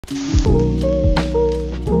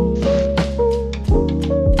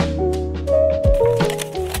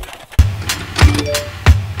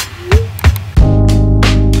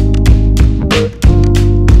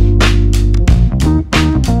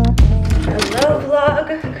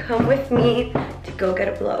Come with me to go get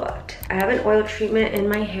a blowout. I have an oil treatment in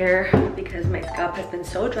my hair because my scalp has been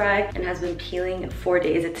so dry and has been peeling 4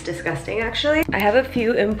 days. It's disgusting, actually. I have a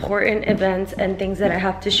few important events and things that I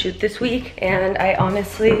have to shoot this week, and I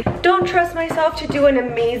honestly don't trust myself to do an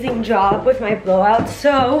amazing job with my blowout.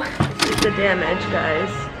 So this is the damage,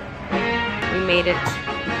 guys. We made it.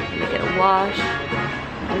 Make it a wash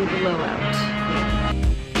and blowout.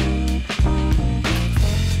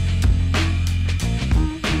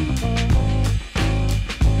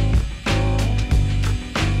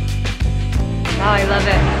 Wow, I love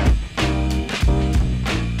it.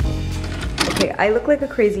 Okay, I look like a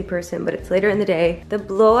crazy person, but it's later in the day. The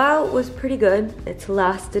blowout was pretty good. It's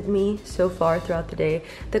lasted me so far throughout the day.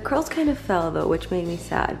 The curls kind of fell though, which made me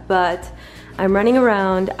sad, but I'm running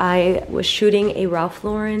around. I was shooting a Ralph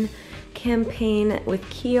Lauren campaign with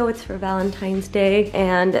Keo. It's for Valentine's Day,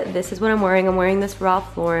 and this is what I'm wearing. I'm wearing this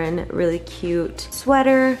Ralph Lauren really cute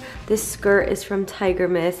sweater. This skirt is from Tiger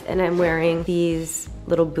Mist, and I'm wearing these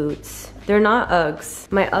little boots. They're not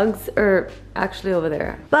Uggs. My Uggs are actually over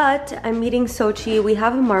there. But I'm meeting Sochi. We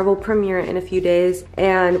have a Marvel premiere in a few days,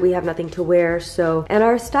 and we have nothing to wear, so, and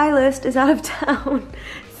our stylist is out of town.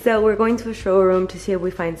 So we're going to a showroom to see if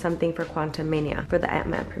we find something for Quantum Mania for the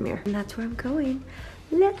Ant-Man premiere. And that's where I'm going.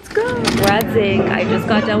 Let's go. We're at Zing. I just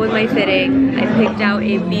got done with my fitting. I picked out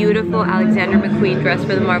a beautiful Alexander McQueen dress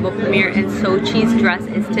for the Marvel premiere, and Sochi's dress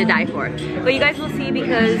is to die for. But you guys will see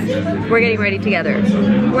because we're getting ready together.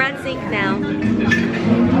 We're at Zing now.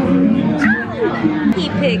 He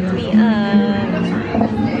picked me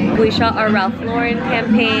up. We shot our Ralph Lauren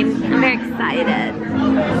campaign. I'm very excited.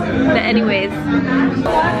 But anyways.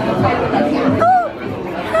 Oh,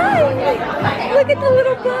 hi! Look at the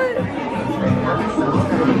little butt.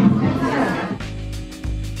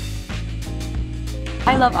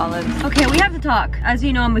 I love olives. Okay, we have to talk. As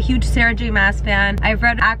you know, I'm a huge Sarah J Maas fan. I've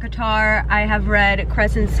read ACOTAR, I have read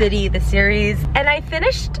Crescent City, the series, and I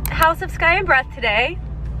finished House of Sky and Breath today,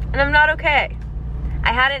 and I'm not okay.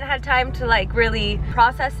 I hadn't had time to like really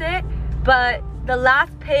process it, but the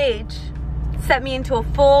last page sent me into a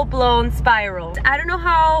full-blown spiral. I don't know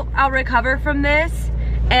how I'll recover from this,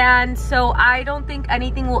 and so I don't think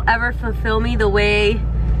anything will ever fulfill me the way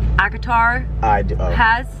ACOTAR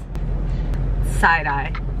has. Side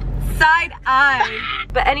eye. Side eye.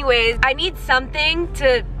 But anyways, I need something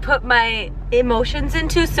to put my emotions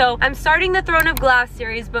into, so I'm starting the Throne of Glass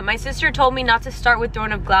series, but my sister told me not to start with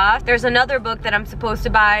Throne of Glass. There's another book that I'm supposed to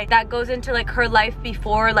buy that goes into like her life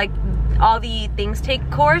before like all the things take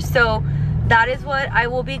course, so that is what I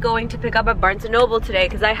will be going to pick up at Barnes & Noble today,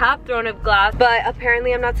 because I have Throne of Glass, but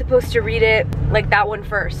apparently I'm not supposed to read it like that one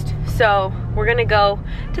first. So we're gonna go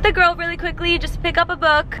to the Grove really quickly, just pick up a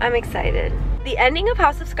book. I'm excited. The ending of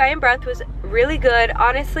House of Sky and Breath was really good,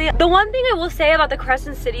 honestly. The one thing I will say about the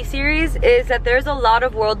Crescent City series is that there's a lot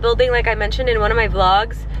of world building, like I mentioned in one of my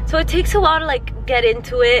vlogs. So it takes a while to like get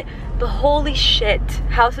into it, but holy shit,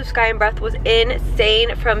 House of Sky and Breath was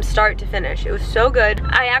insane from start to finish. It was so good.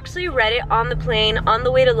 I actually read it on the plane on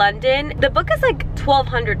the way to London. The book is like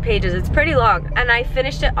 1,200 pages, it's pretty long. And I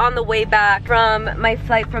finished it on the way back from my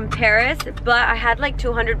flight from Paris, but I had like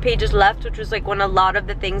 200 pages left, which was like when a lot of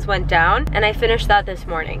the things went down. And I finished that this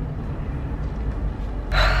morning.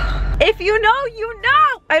 If you know, you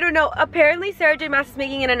know! I don't know, apparently Sarah J Maas is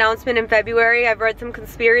making an announcement in February. I've read some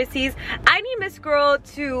conspiracies. I need Miss Girl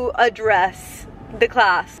to address the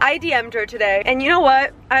class. I DM'd her today, and you know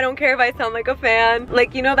what? I don't care if I sound like a fan.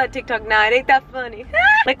 Like, you know that TikTok night, ain't that funny?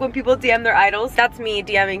 Like when people DM their idols, that's me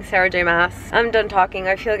DMing Sarah J Maas. I'm done talking,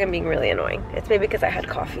 I feel like I'm being really annoying. It's maybe because I had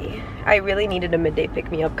coffee. I really needed a midday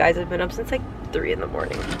pick-me-up, guys. I've been up since like 3 in the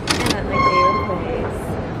morning. I'm at my favorite place.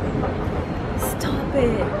 Stop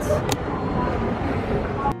it.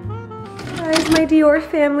 Guys, my Dior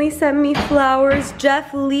family sent me flowers.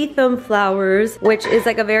 Jeff Leatham flowers, which is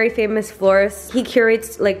like a very famous florist. He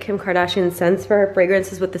curates like Kim Kardashian scents for her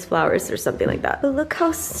fragrances with his flowers or something like that. But look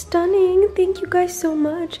how stunning. Thank you guys so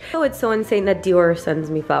much. Oh, it's so insane that Dior sends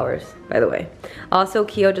me flowers, by the way. Also,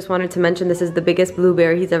 Keo just wanted to mention this is the biggest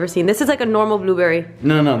blueberry he's ever seen. This is like a normal blueberry.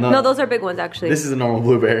 No. No, those are big ones actually. This is a normal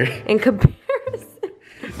blueberry. In comparison.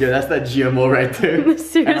 Yeah, that's that GMO right there.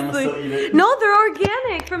 Seriously. No, they're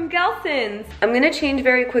organic from Gelson's. I'm gonna change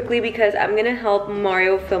very quickly because I'm gonna help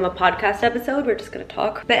Mario film a podcast episode. We're just gonna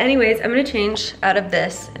talk. But anyways, I'm gonna change out of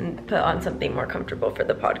this and put on something more comfortable for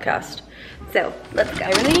the podcast. So let's go. I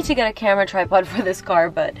really need to get a camera tripod for this car,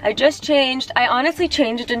 but I just changed. I honestly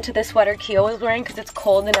changed into the sweater Keo was wearing because it's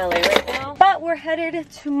cold in LA right now. But we're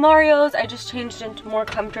headed to Mario's. I just changed into more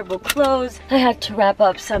comfortable clothes. I had to wrap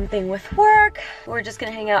up something with work. We're just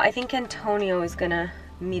gonna hang out. I think Antonio is gonna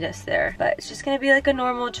meet us there, but it's just gonna be like a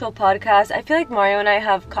normal chill podcast. I feel like Mario and I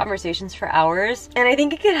have conversations for hours, and I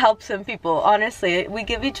think it could help some people. Honestly, we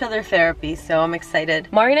give each other therapy, so I'm excited.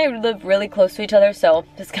 Mario and I live really close to each other, so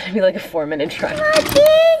it's gonna be like a 4-minute drive.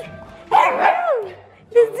 Hello,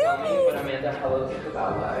 the zoomies.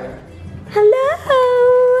 Hello.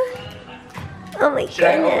 Oh my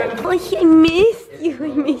goodness. Oh, I missed you. I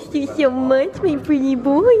missed you so much, my pretty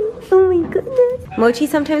boy. Oh my goodness. Mochi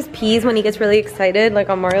sometimes pees when he gets really excited, like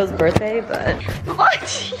on Mario's birthday, but...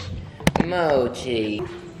 Mochi! Mochi.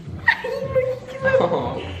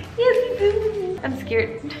 Oh. Yes, I'm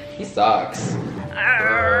scared. He sucks.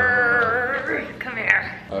 Come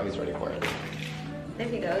here. Oh, he's ready for it. There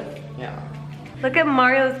he goes. Yeah. Look at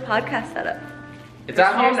Mario's podcast setup. It's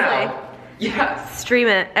at home Seriously. now. Yes. Stream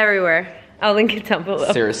it everywhere. I'll link it down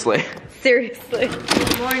below. Seriously. Seriously.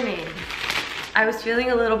 Good morning. I was feeling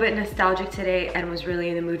a little bit nostalgic today and was really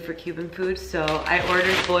in the mood for Cuban food, so I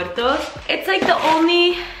ordered Portos. It's like the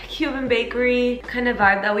only Cuban bakery kind of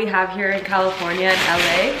vibe that we have here in California and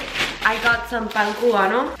LA. I got some pan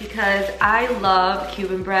cubano because I love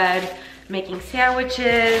Cuban bread, making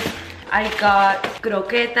sandwiches. I got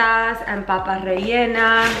croquetas and papas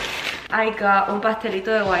rellenas. I got un pastelito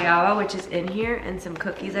de guayaba, which is in here, and some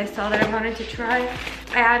cookies I saw that I wanted to try.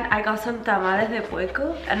 And I got some tamales de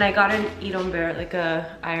puerco, and I got an Iron Beer, like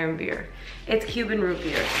a iron beer. It's Cuban root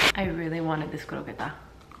beer. I really wanted this croqueta.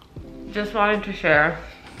 Just wanted to share.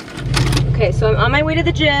 Okay, so I'm on my way to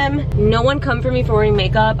the gym. No one come for me for wearing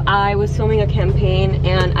makeup. I was filming a campaign,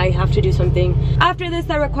 and I have to do something after this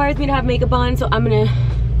that requires me to have makeup on, so I'm gonna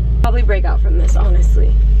probably break out from this,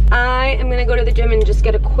 honestly. I am gonna go to the gym and just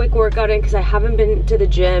get a quick workout in because I haven't been to the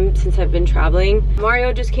gym since I've been traveling.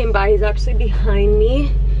 Mario just came by. He's actually behind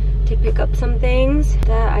me to pick up some things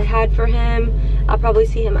that I had for him. I'll probably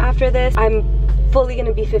see him after this. I'm fully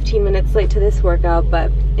gonna be 15 minutes late to this workout,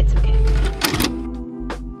 but it's okay.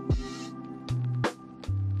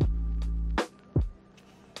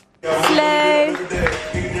 Slay!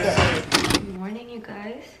 Good morning, you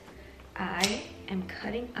guys. I am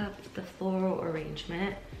cutting up the floral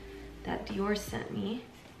arrangement that Dior sent me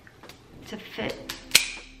to fit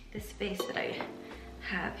the space that I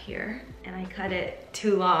have here, and I cut it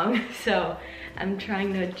too long, so I'm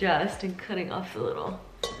trying to adjust and cutting off the little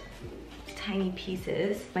tiny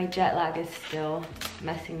pieces. My jet lag is still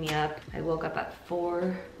messing me up. I woke up at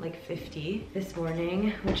 4:50 this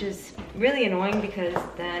morning, which is really annoying because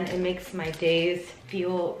then it makes my days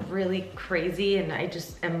feel really crazy and I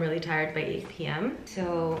just am really tired by 8 p.m.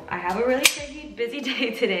 So I have a really crazy busy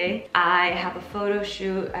day today. I have a photo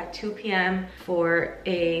shoot at 2 p.m. for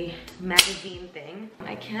a magazine thing.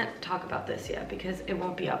 I can't talk about this yet because it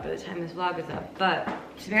won't be up by the time this vlog is up, but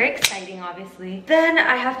it's very exciting, obviously. Then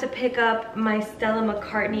I have to pick up my Stella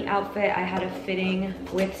McCartney outfit. I had a fitting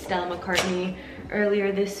with Stella McCartney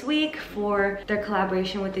earlier this week for their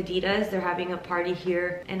collaboration with Diaz. They're having a party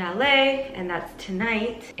here in LA, and that's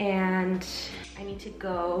tonight. And I need to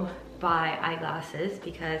go buy eyeglasses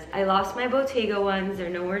because I lost my Bottega ones. They're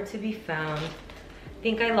nowhere to be found. I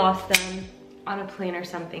think I lost them on a plane or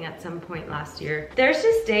something at some point last year. There's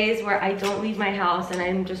just days where I don't leave my house and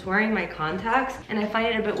I'm just wearing my contacts, and I find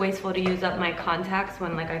it a bit wasteful to use up my contacts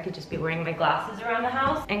when like I could just be wearing my glasses around the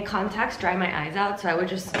house, and contacts dry my eyes out, so I would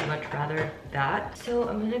just much rather that. So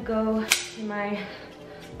I'm gonna go to my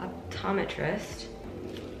optometrist.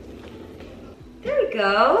 There we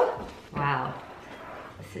go. Wow,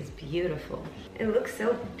 this is beautiful. It looks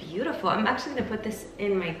so beautiful. I'm actually gonna put this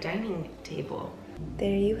in my dining table.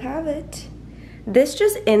 There you have it. This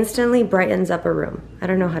just instantly brightens up a room. I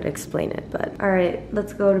don't know how to explain it, but all right,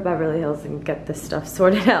 let's go to Beverly Hills and get this stuff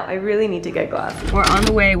sorted out. I really need to get glasses. We're on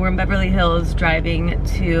the way. We're in Beverly Hills driving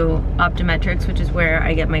to Optometrics, which is where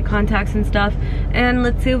I get my contacts and stuff. And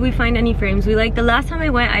let's see if we find any frames we like. The last time I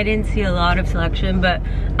went, I didn't see a lot of selection, but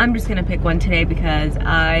I'm just gonna pick one today because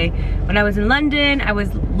when I was in London, I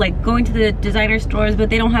was like going to the designer stores, but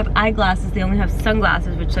they don't have eyeglasses. They only have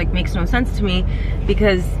sunglasses, which like makes no sense to me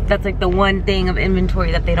because that's like the one thing of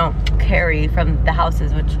inventory that they don't carry from the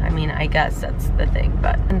houses, which I mean, I guess that's the thing.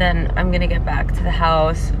 But and then I'm gonna get back to the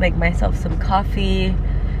house, make myself some coffee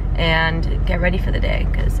and get ready for the day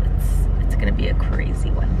because it's gonna be a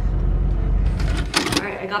crazy one. All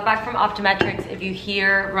right, I got back from optometrics. If you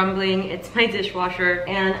hear rumbling, it's my dishwasher,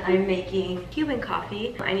 and I'm making Cuban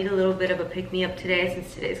coffee. I need a little bit of a pick-me-up today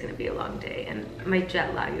since today's gonna be a long day and my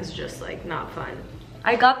jet lag is just like not fun.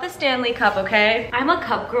 I got the Stanley cup, okay? I'm a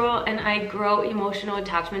cup girl and I grow emotional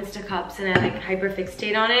attachments to cups and I like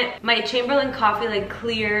hyperfixate on it. My Chamberlain coffee, like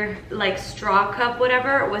clear, like straw cup,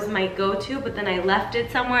 whatever, was my go-to, but then I left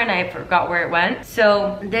it somewhere and I forgot where it went.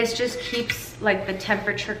 So this just keeps like the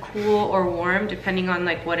temperature cool or warm depending on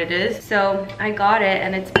like what it is. So I got it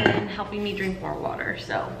and it's been helping me drink more water,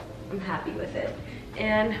 so I'm happy with it.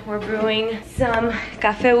 And we're brewing some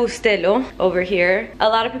Café Bustelo over here. A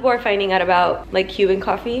lot of people are finding out about like Cuban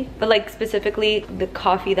coffee, but like specifically the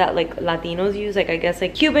coffee that like Latinos use. Like I guess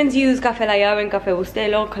like Cubans use Café La Llave and Café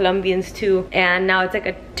Bustelo, Colombians too. And now it's like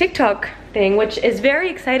a TikTok thing, which is very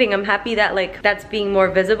exciting. I'm happy that like that's being more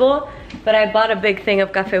visible. But I bought a big thing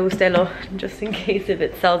of Café Bustelo just in case if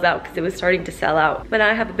it sells out, because it was starting to sell out. But now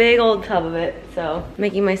I have a big old tub of it, so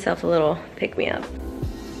making myself a little pick-me-up.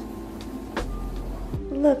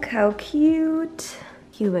 Look how cute.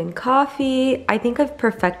 Cuban coffee. I think I've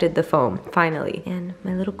perfected the foam, finally. And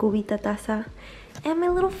my little cubita taza. And my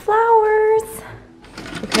little flowers.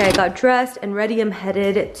 Okay, I got dressed and ready. I'm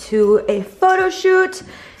headed to a photo shoot.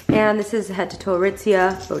 And this is Head to Toe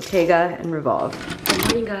Aritzia, Bottega, and Revolve. Good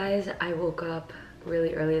morning, guys. I woke up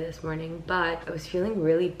really early this morning, but I was feeling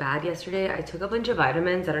really bad yesterday. I took a bunch of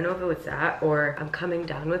vitamins. I don't know if it was that or I'm coming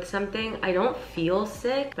down with something. I don't feel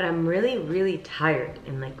sick, but I'm really tired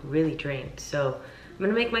and like really drained. So I'm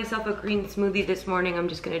gonna make myself a green smoothie this morning. I'm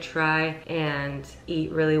just gonna try and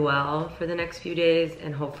eat really well for the next few days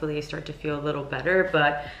and hopefully I start to feel a little better.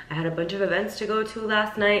 But I had a bunch of events to go to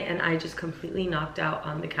last night and I just completely knocked out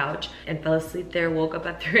on the couch and fell asleep there, woke up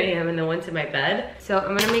at 3 a.m. and then went to my bed. So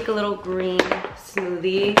I'm gonna make a little green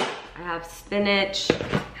smoothie. I have spinach,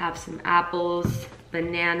 have some apples,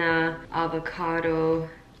 banana, avocado,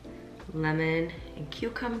 lemon, and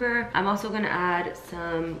cucumber. I'm also gonna add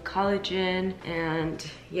some collagen and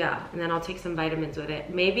yeah, and then I'll take some vitamins with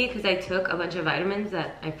it. Maybe because I took a bunch of vitamins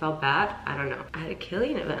that I felt bad. I don't know. I had a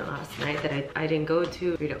killing event last night that I didn't go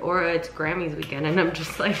to. Rita Ora, it's Grammys weekend and I'm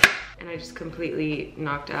just like, and I just completely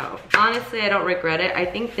knocked out. Honestly, I don't regret it. I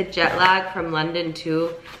think the jet lag from London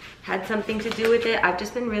too had something to do with it. I've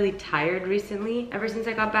just been really tired recently ever since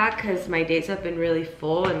I got back because my days have been really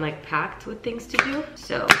full and like packed with things to do.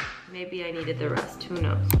 So maybe I needed the rest, who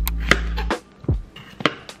knows?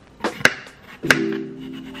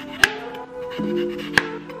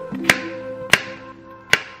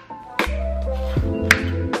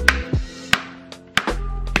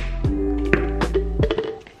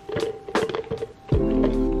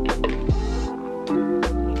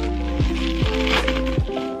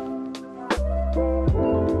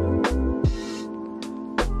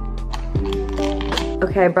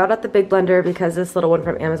 Okay, I brought out the big blender because this little one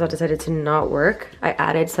from Amazon decided to not work. I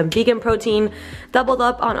added some vegan protein, doubled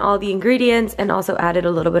up on all the ingredients, and also added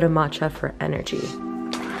a little bit of matcha for energy.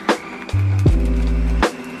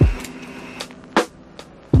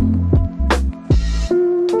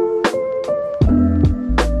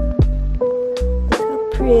 Look how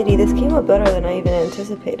pretty. This came out better than I even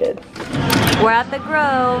anticipated. We're at the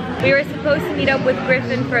Grove. We were supposed to meet up with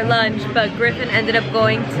Griffin for lunch, but Griffin ended up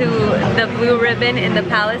going to the Blue Ribbon in the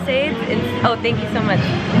Palisades. Oh, thank you so much.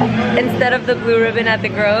 Instead of the Blue Ribbon at the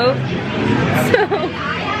Grove. So,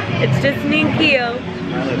 it's just me and Keo.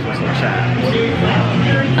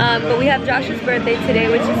 But we have Josh's birthday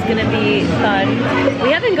today, which is gonna be fun.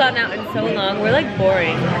 We haven't gone out in so long. We're like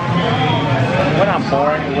boring. We're not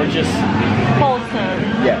boring, we're just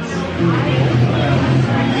wholesome. Yes.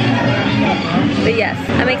 But yes,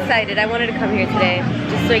 I'm excited. I wanted to come here today.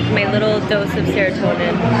 Just like my little dose of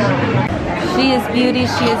serotonin. She is beauty,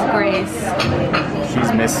 she is grace.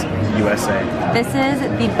 She's Miss USA. This is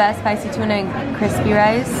the best spicy tuna and crispy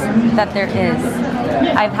rice that there is.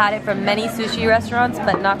 I've had it from many sushi restaurants,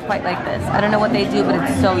 but not quite like this. I don't know what they do, but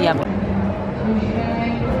it's so yummy.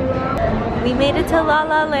 We made it to La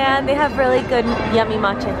La Land. They have really good yummy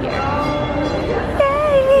matcha here.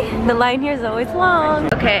 The line here is always long.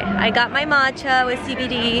 Okay, I got my matcha with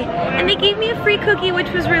CBD and they gave me a free cookie,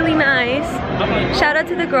 which was really nice. Shout out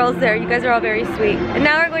to the girls there. You guys are all very sweet. And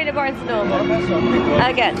now we're going to Barnes & Noble.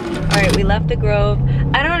 Again. Alright, we left the Grove.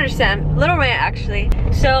 I don't understand. Little rant actually.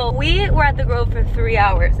 So we were at the Grove for 3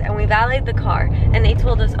 hours and we valeted the car and they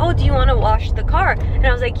told us, oh, do you want to wash the car? And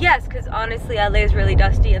I was like, yes, because honestly LA is really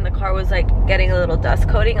dusty and the car was like getting a little dust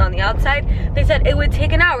coating on the outside. They said it would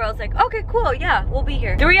take an hour. I was like, okay, cool, yeah, we'll be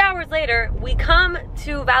here. 3 hours later, we come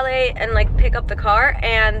to valet and like pick up the car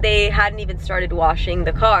and they hadn't even started washing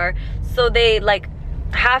the car. So they like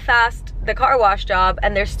half-assed the car wash job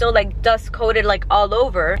and they're still like dust coated like all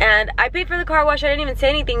over. And I paid for the car wash, I didn't even say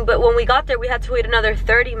anything, but when we got there we had to wait another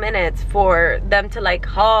 30 minutes for them to like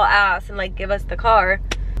haul ass and like give us the car.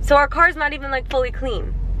 So our car's not even like fully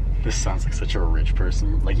clean. This sounds like such a rich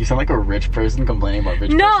person. Like you sound like a rich person complaining about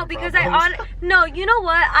rich No, person because problems. no, you know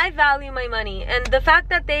what? I value my money, and the fact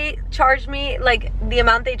that they charged me like the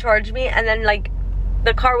amount they charged me, and then like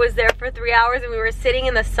the car was there for 3 hours and we were sitting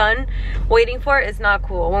in the sun waiting for it is not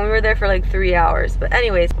cool when we were there for like 3 hours. But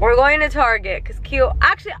anyways, we're going to Target because Keo,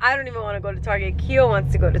 actually I don't even want to go to Target. Keo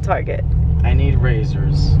wants to go to Target. I need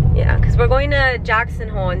razors. Yeah, because we're going to Jackson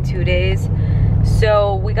Hole in 2 days,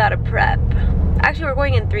 so we gotta prep. Actually, we're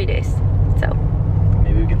going in 3 days, so.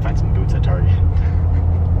 Maybe we can find some boots at Target.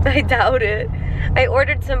 I doubt it. I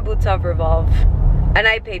ordered some boots off Revolve, and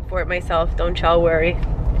I paid for it myself, don't y'all worry.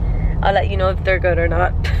 I'll let you know if they're good or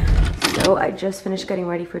not. So I just finished getting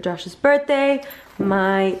ready for Josh's birthday.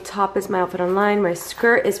 My top is my outfit online. My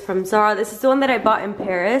skirt is from Zara. This is the one that I bought in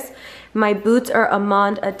Paris. My boots are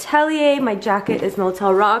Amand Atelier. My jacket is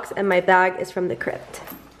Motel Rocks, and my bag is from The Crypt.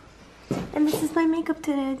 And this is my makeup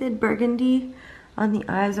today. I did burgundy on the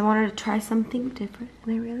eyes. I wanted to try something different,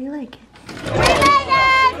 and I really like it.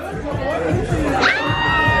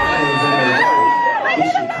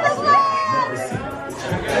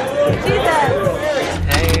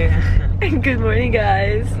 Hey. Good morning,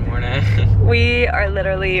 guys. Good morning. We are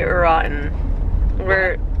literally rotten.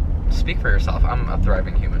 We're... Speak for yourself. I'm a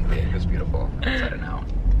thriving human being who's beautiful. I said it now.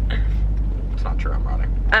 It's not true, I'm rotting.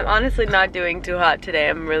 I'm honestly not doing too hot today.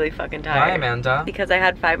 I'm really fucking tired. Hi, Amanda. Because I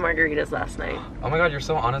had 5 margaritas last night. Oh my god, you're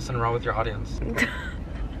so honest and raw with your audience.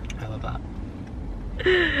 I love that.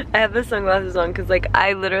 I have the sunglasses on because like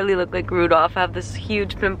I literally look like Rudolph. I have this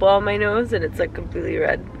huge pimple on my nose and it's like completely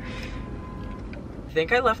red. I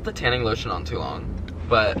think I left the tanning lotion on too long,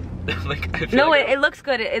 but like I feel No, like it looks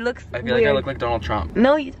good. It looks I feel weird. like I look like Donald Trump.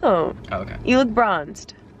 No, you don't. Oh, okay. You look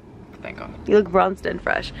bronzed. Thank God. You look bronzed and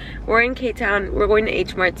fresh. We're in K-Town. We're going to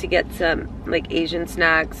H-Mart to get some like Asian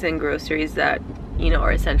snacks and groceries that, you know,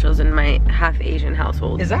 are essentials in my half Asian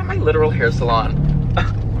household. Is that my literal hair salon?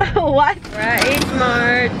 What? We're at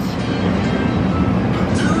H-Mart.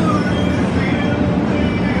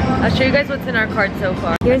 I'll show you guys what's in our cart so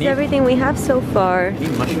far. Here's everything we have so far. I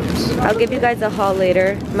need mushrooms. I'll give you guys a haul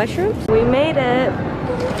later. Mushrooms? We made it.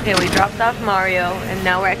 Okay, we dropped off Mario and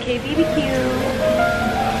now we're at KBBQ.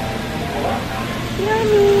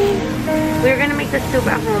 Yummy. We were gonna make the soup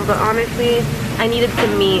at home, but honestly, I needed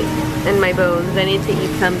some meat in my bones. I need to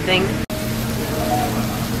eat something.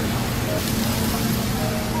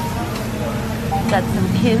 Got some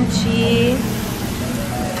kimchi,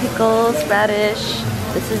 pickles, radish.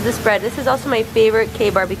 This is the spread. This is also my favorite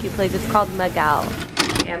K-barbecue place. It's called Magal.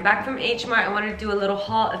 Okay, I'm back from H-Mart. I wanted to do a little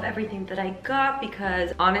haul of everything that I got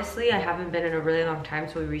because honestly, I haven't been in a really long time,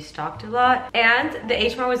 so we restocked a lot. And the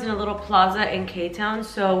H-Mart was in a little plaza in K-Town,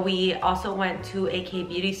 so we also went to a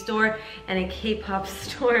K-beauty store and a K-pop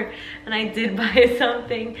store, and I did buy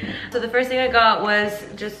something. So the first thing I got was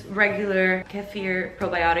just regular kefir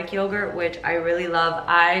probiotic yogurt, which I really love.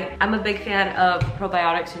 I'm a big fan of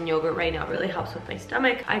probiotics and yogurt right now. It really helps with my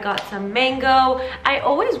stomach. I got some mango. I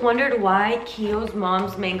always wondered why Keo's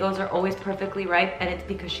mom's mangoes are always perfectly ripe, and it's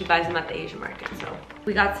because she buys them at the Asian market. So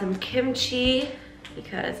we got some kimchi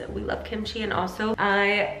because we love kimchi, and also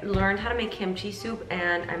I learned how to make kimchi soup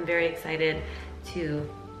and I'm very excited to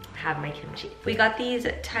have my kimchi. We got these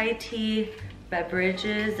Thai tea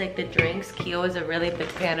beverages, like the drinks. Keo is a really big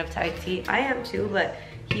fan of Thai tea. I am too, but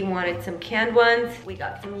he wanted some canned ones. We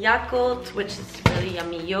got some Yakult, which is really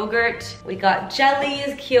yummy yogurt. We got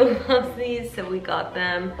jellies. Keo loves these, so we got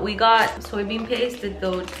them. We got soybean paste, the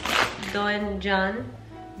Doenjang.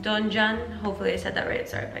 Hopefully I said that right.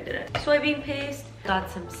 Sorry if I didn't. Soybean paste. Got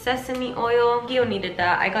some sesame oil. Keo needed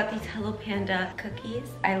that. I got these Hello Panda cookies.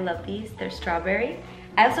 I love these. They're strawberry.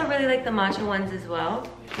 I also really like the matcha ones as well.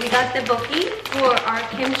 We got the boki for our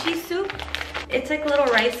kimchi soup. It's like little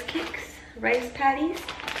rice patties.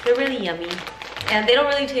 They're really yummy. And they don't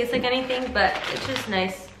really taste like anything, but it's just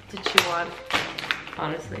nice to chew on,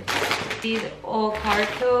 honestly. These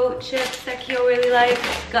Okarto chips that Keo really likes.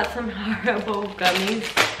 Got some Haribo gummies.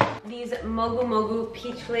 These Mogu Mogu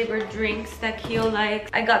peach flavored drinks that Keo likes.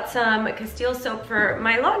 I got some Castile soap for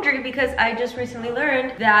my laundry because I just recently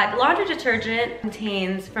learned that laundry detergent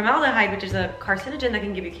contains formaldehyde, which is a carcinogen that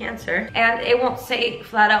can give you cancer. And it won't say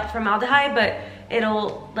flat out formaldehyde, but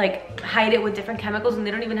it'll like hide it with different chemicals and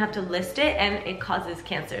they don't even have to list it, and it causes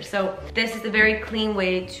cancer. So this is a very clean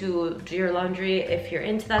way to do your laundry if you're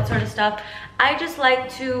into that sort of stuff. I just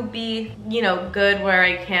like to be, you know, good where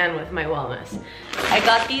I can with my wellness. I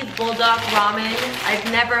got these bulldog ramen. I've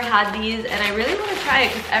never had these and I really want to try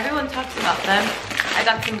it because everyone talks about them. I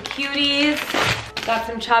got some cuties, got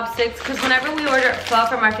some chopsticks, because whenever we order pho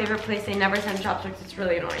from our favorite place, they never send chopsticks. It's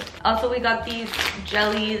really annoying. Also, we got these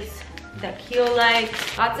jellies that Kyo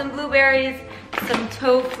likes. Got some blueberries, some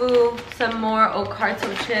tofu, some more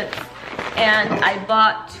okarto chips. And I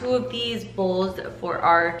bought 2 of these bowls for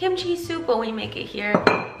our kimchi soup when we make it here.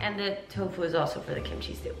 And the tofu is also for the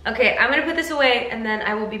kimchi soup. Okay, I'm gonna put this away and then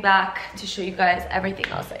I will be back to show you guys everything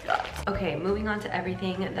else I got. Okay, moving on to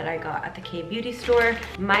everything that I got at the K-Beauty store.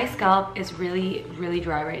 My scalp is really, really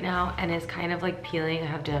dry right now and is kind of like peeling. I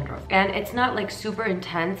have dandruff. And it's not like super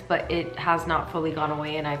intense, but it has not fully gone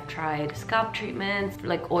away. And I've tried scalp treatments,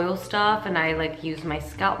 like oil stuff, and I like use my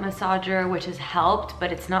scalp massager, which has helped,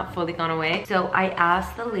 but it's not fully gone away. So I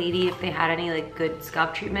asked the lady if they had any like good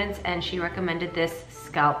scalp treatments, and she recommended this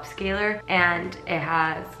scalp scaler, and it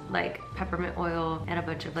has like peppermint oil and a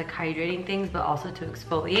bunch of like hydrating things, but also to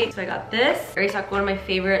exfoliate. So I got this. I already talked one of my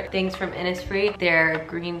favorite things from Innisfree, their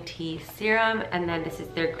green tea serum, and then this is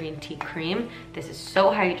their green tea cream. This is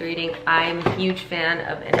so hydrating. I'm a huge fan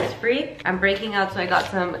of Innisfree. I'm breaking out, so I got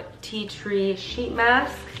some tea tree sheet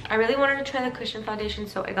mask. I really wanted to try the cushion foundation,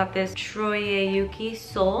 so I got this Troyeyuki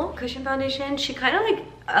Soul cushion foundation. She kind of like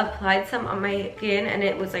applied some on my skin and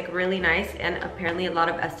it was like really nice, and apparently a lot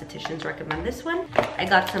of estheticians recommend this one. I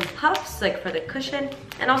got some puffs like for the cushion,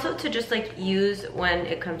 and also to just like use when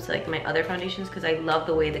it comes to like my other foundations, because I love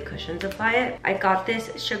the way the cushions apply it. I got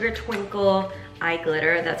this Sugar Twinkle eye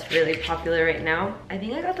glitter that's really popular right now. I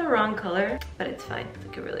think I got the wrong color, but it's fine. It's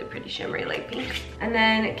like a really pretty shimmery light pink. And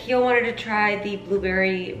then Kyo wanted to try the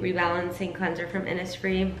blueberry rebalancing cleanser from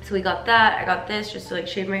Innisfree, so we got that. I got this just to like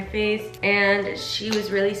shave my face, and she was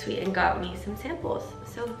really sweet and got me some samples,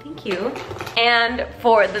 so thank you. And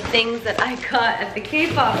for the things that I got at the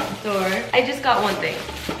K-pop store, I just got one thing.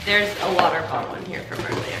 There's a water bottle in here from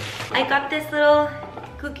earlier. I got this little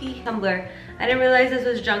cookie tumbler. I didn't realize this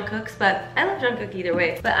was Jungkook's, but I love Jungkook either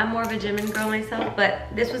way. But I'm more of a Jimin girl myself, but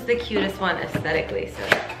this was the cutest one aesthetically. So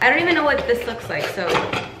I don't even know what this looks like, so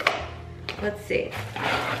let's see.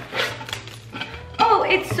 Oh,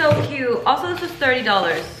 it's so cute. Also, this was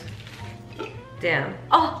 $30. Damn.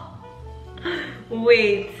 Oh,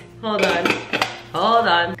 wait, hold on. Hold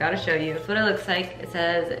on, gotta show you. That's what it looks like. It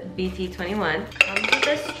says BT21. Comes with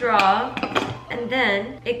a straw, and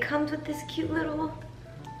then it comes with this cute little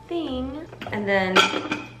thing, and then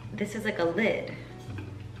this is like a lid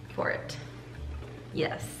for it.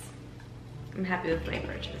 Yes, I'm happy with my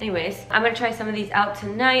purchase. Anyways, I'm gonna try some of these out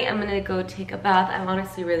tonight. I'm gonna go take a bath. I'm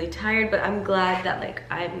honestly really tired, but I'm glad that like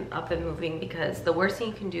I'm up and moving, because the worst thing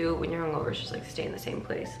you can do when you're hungover is just like stay in the same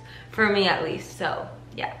place, for me at least. So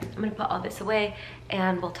yeah, I'm gonna put all this away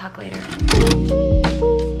and we'll talk later.